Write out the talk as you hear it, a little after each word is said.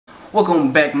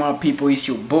Welcome back, my people. It's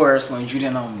your boy Arslan Judah,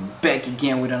 and I'm back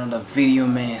again with another video,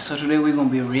 man. So today we're gonna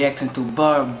be reacting to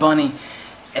Bad Bunny.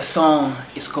 A song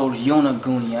is called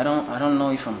Yonaguni. I don't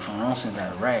know if I'm pronouncing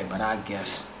that right, but I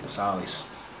guess it's always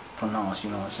pronounced, you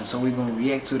know what I'm saying? So we're gonna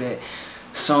react to that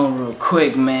song real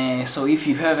quick, man. So if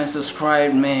you haven't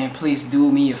subscribed, man, please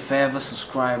do me a favor,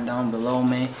 subscribe down below,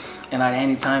 man. And at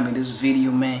any time in this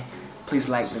video, man, please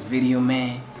like the video,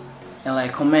 man. And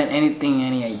like comment anything,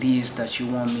 any ideas that you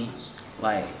want me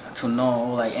like to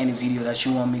know, or like any video that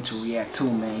you want me to react to,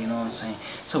 man, you know what I'm saying?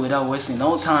 So without wasting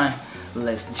no time,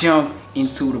 let's jump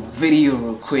into the video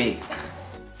real quick.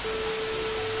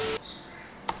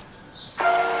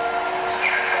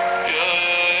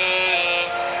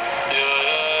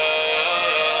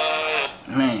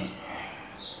 Man,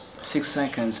 6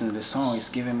 seconds into the song is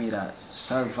giving me that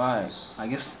sad vibe. I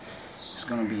guess it's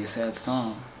gonna be a sad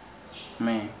song.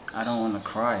 Man, I don't want to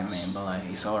cry, man, but like,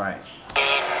 it's alright.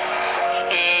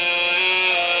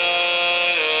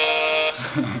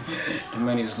 The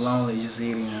man is lonely, just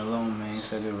eating alone, man,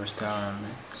 instead of a restaurant,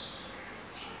 man.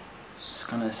 It's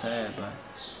kind of sad, but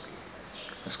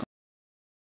let's go.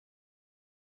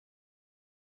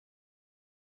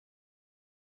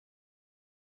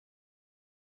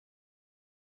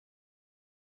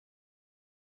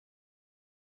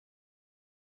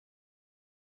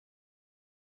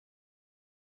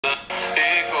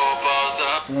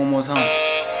 One more time.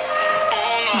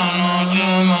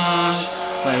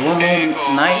 Like one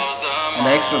more night and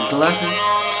the extra glasses,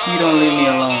 you don't leave me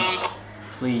alone.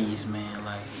 Please, man,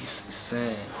 like it's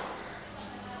sad.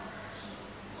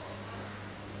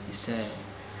 It's sad.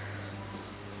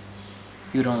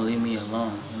 You don't leave me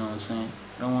alone, you know what I'm saying?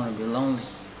 I don't want to be lonely.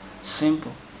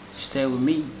 Simple. Stay with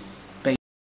me, baby.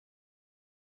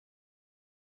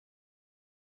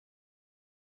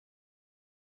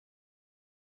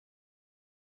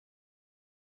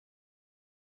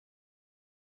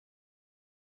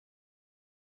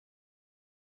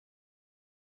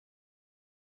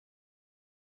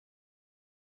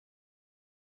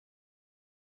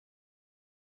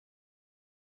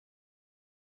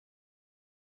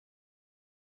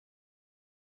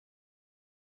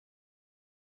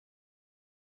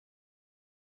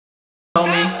 Tell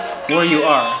me where you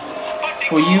are.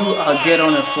 For you, I'll get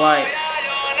on a flight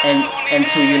and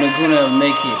to Yonaguni I'll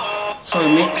make it.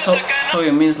 So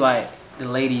it means like the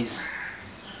ladies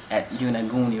at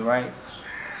Yonaguni, right?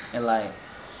 And like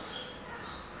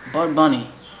Bad Bunny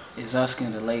is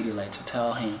asking the lady like to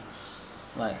tell him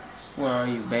like, where are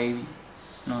you, baby?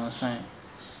 You know what I'm saying?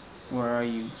 Where are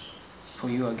you? For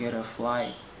you, I'll get a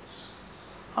flight.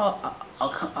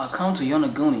 I'll come to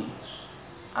Yonaguni.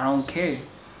 I don't care.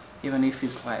 Even if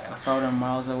it's like 1,000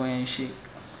 miles away and shit,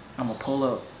 I'ma pull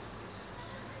up.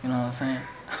 You know what I'm saying?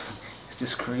 It's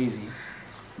just crazy,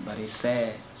 but it's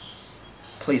sad.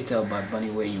 Please tell Bad Bunny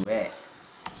where you at.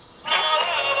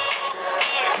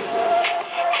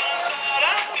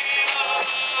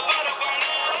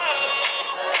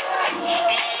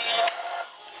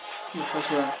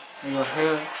 Your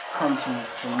hair come to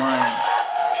mind.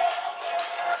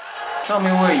 Tell me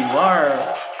where you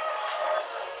are.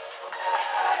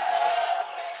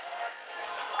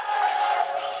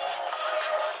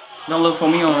 Don't look for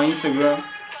me on Instagram.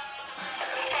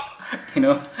 You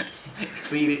know,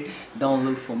 see it? Don't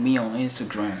look for me on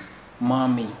Instagram.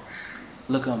 Mommy,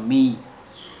 look at me.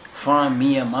 Find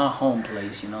me at my home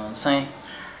place, you know what I'm saying?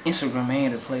 Instagram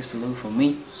ain't the place to look for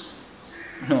me.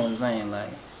 You know what I'm saying? Like,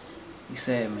 he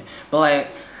said, man. But like,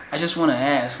 I just want to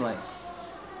ask, like,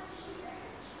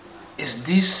 is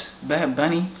this Bad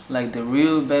Bunny, like the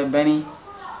real Bad Bunny?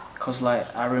 Cause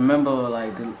like, I remember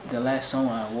like the last song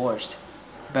I watched,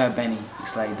 Bad Bunny,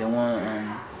 it's like the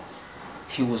one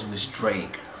he was with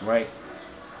Drake, right?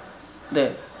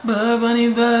 The Bad Bunny,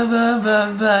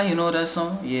 ba, you know that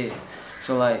song? Yeah.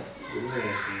 So like,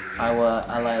 I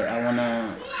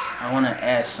wanna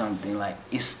ask something, like,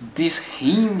 is this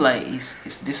him? Like,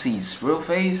 is this his real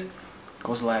face?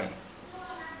 Cause like,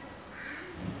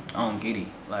 I don't get it.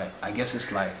 Like, I guess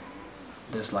it's like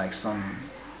there's like some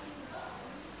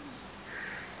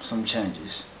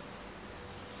changes.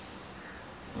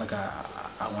 Like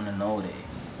I wanna know that,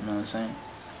 you know what I'm saying?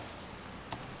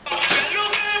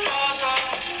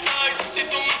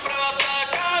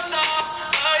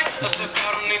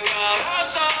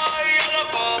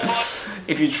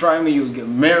 If you try me, you'll get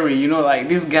married, you know, like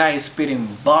this guy is spitting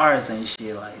bars and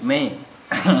shit, like, man.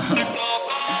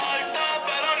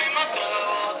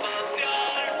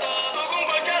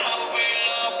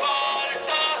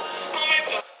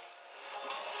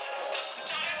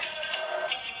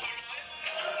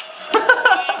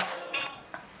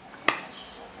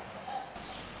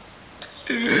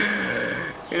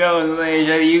 You know what I'm saying?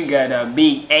 Shawty, you got a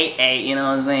big AA, you know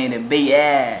what I'm saying? The big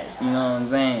ass, you know what I'm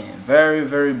saying? Very,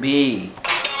 very big.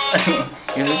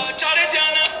 You see?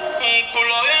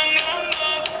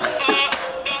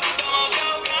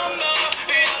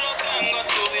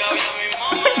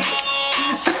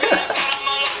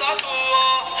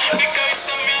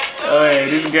 Oh, yeah,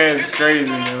 this guy is crazy,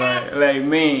 man. Like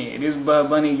man, this Bad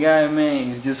Bunny guy, man,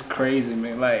 is just crazy,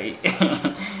 man. Like,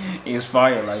 he's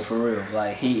fire, like for real.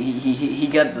 Like he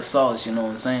got the sauce, you know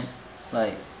what I'm saying?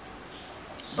 Like,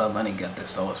 Bad Bunny got the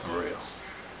sauce for real.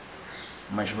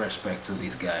 Much respect to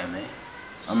this guy, man.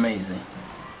 Amazing.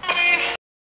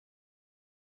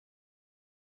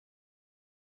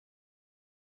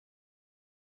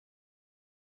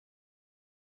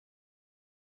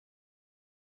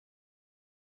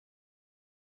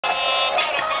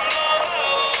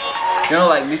 You know,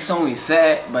 like this song is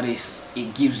sad, but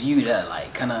it gives you that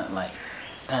like kind of like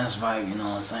dance vibe. You know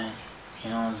what I'm saying?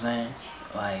 You know what I'm saying?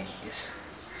 Like it's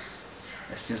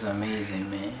just amazing,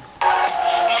 man.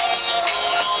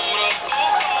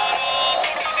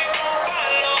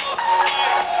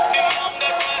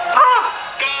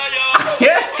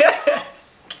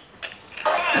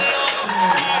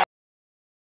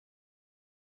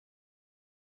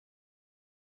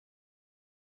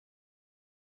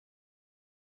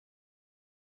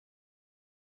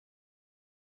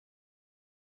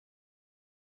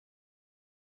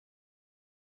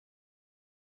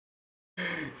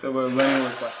 So Bad Bunny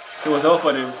was like, it was all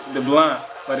for the blunt,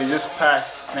 but it just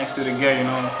passed next to the girl, you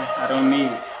know what I'm saying? I don't need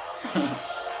it.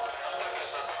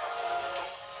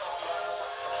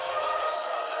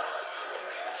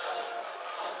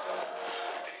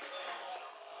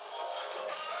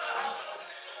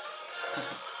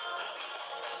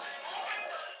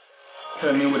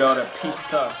 Kill me with all that peace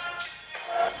stuff.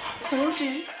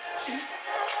 Okay.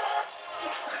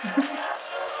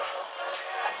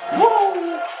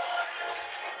 Woo!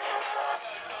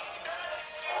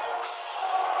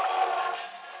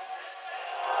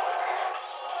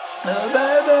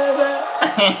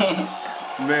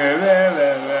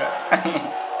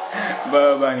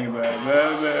 Bad Bunny, bad.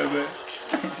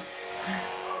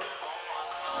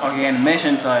 Okay,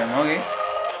 animation time. Okay.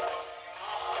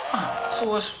 So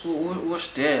what's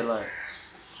that like?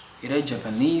 Is that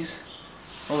Japanese?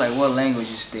 Or like what language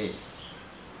is that?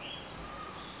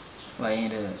 Like in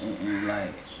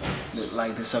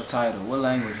the subtitle. What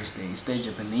language is that? Is that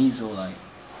Japanese or like?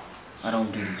 I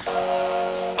don't get it.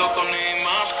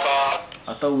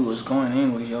 I thought we was going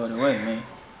English all the way, man.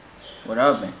 What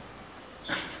happened?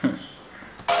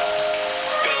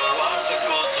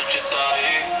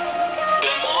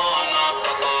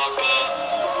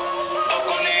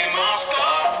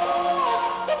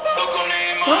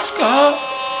 Let's go.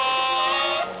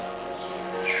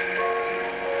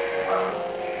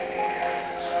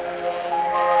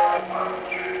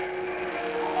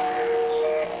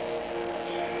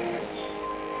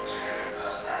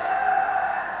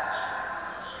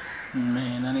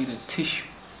 Man, I need a tissue.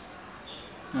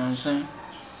 You know what I'm saying?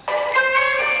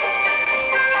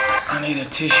 I need a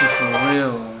tissue for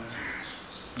real.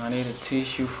 I need a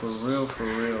tissue for real.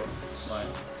 Like,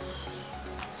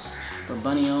 but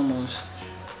Bunny almost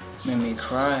made me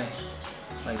cry.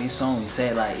 Like this song is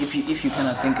sad. Like if you kind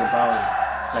of think about it,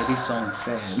 like this song is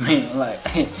sad, man. Like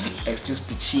it's just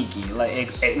the cheeky.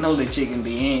 Like know the chicken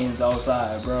be ends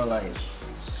outside, bro. Like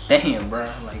damn, bro.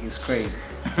 Like it's crazy.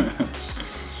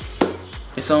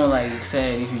 It's song like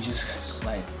sad if you just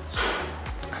like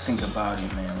think about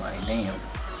it, man. Like damn,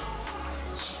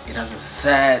 it has a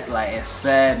sad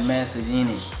message in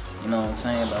it. You know what I'm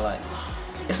saying? But like,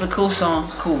 it's a cool song,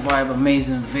 cool vibe,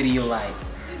 amazing video. Like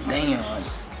damn,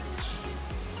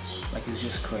 like it's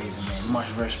just crazy, man.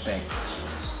 Much respect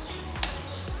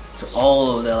to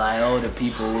all of the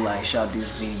people who like shot this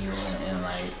video and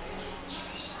like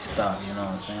stuff. You know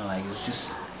what I'm saying? Like it's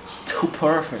just too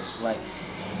perfect. Like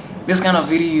this kind of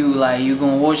video, like you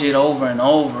gonna watch it over and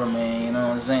over, man. You know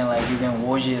what I'm saying? Like you can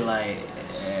watch it like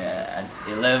at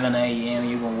 11 a.m.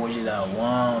 You gonna watch it at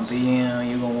 1 p.m.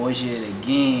 You gonna watch it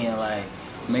again, like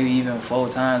maybe even 4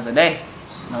 times a day.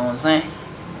 You know what I'm saying?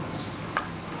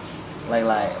 Like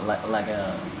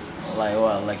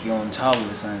you're on top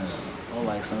of something, or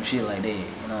like some shit like that.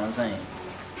 You know what I'm saying?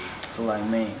 So like,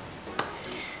 man,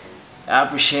 I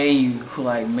appreciate you who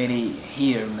like made it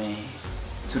here, man,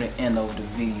 to the end of the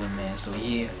video, man. So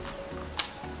yeah,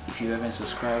 if you haven't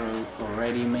subscribed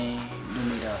already, man, do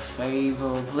me that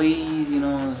favor, please. You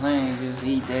know what I'm saying? Just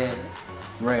hit that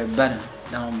red button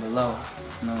down below.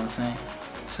 You know what I'm saying?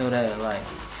 So that like,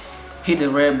 hit the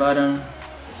red button,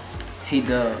 hit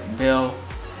the bell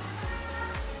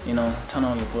you know, turn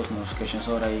on your post notifications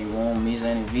so that you won't miss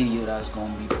any video that's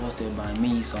gonna be posted by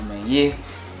me. So man, yeah,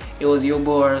 it was your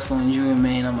boy Ultimo,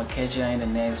 man. I'ma catch you in the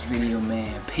next video,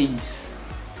 man. Peace.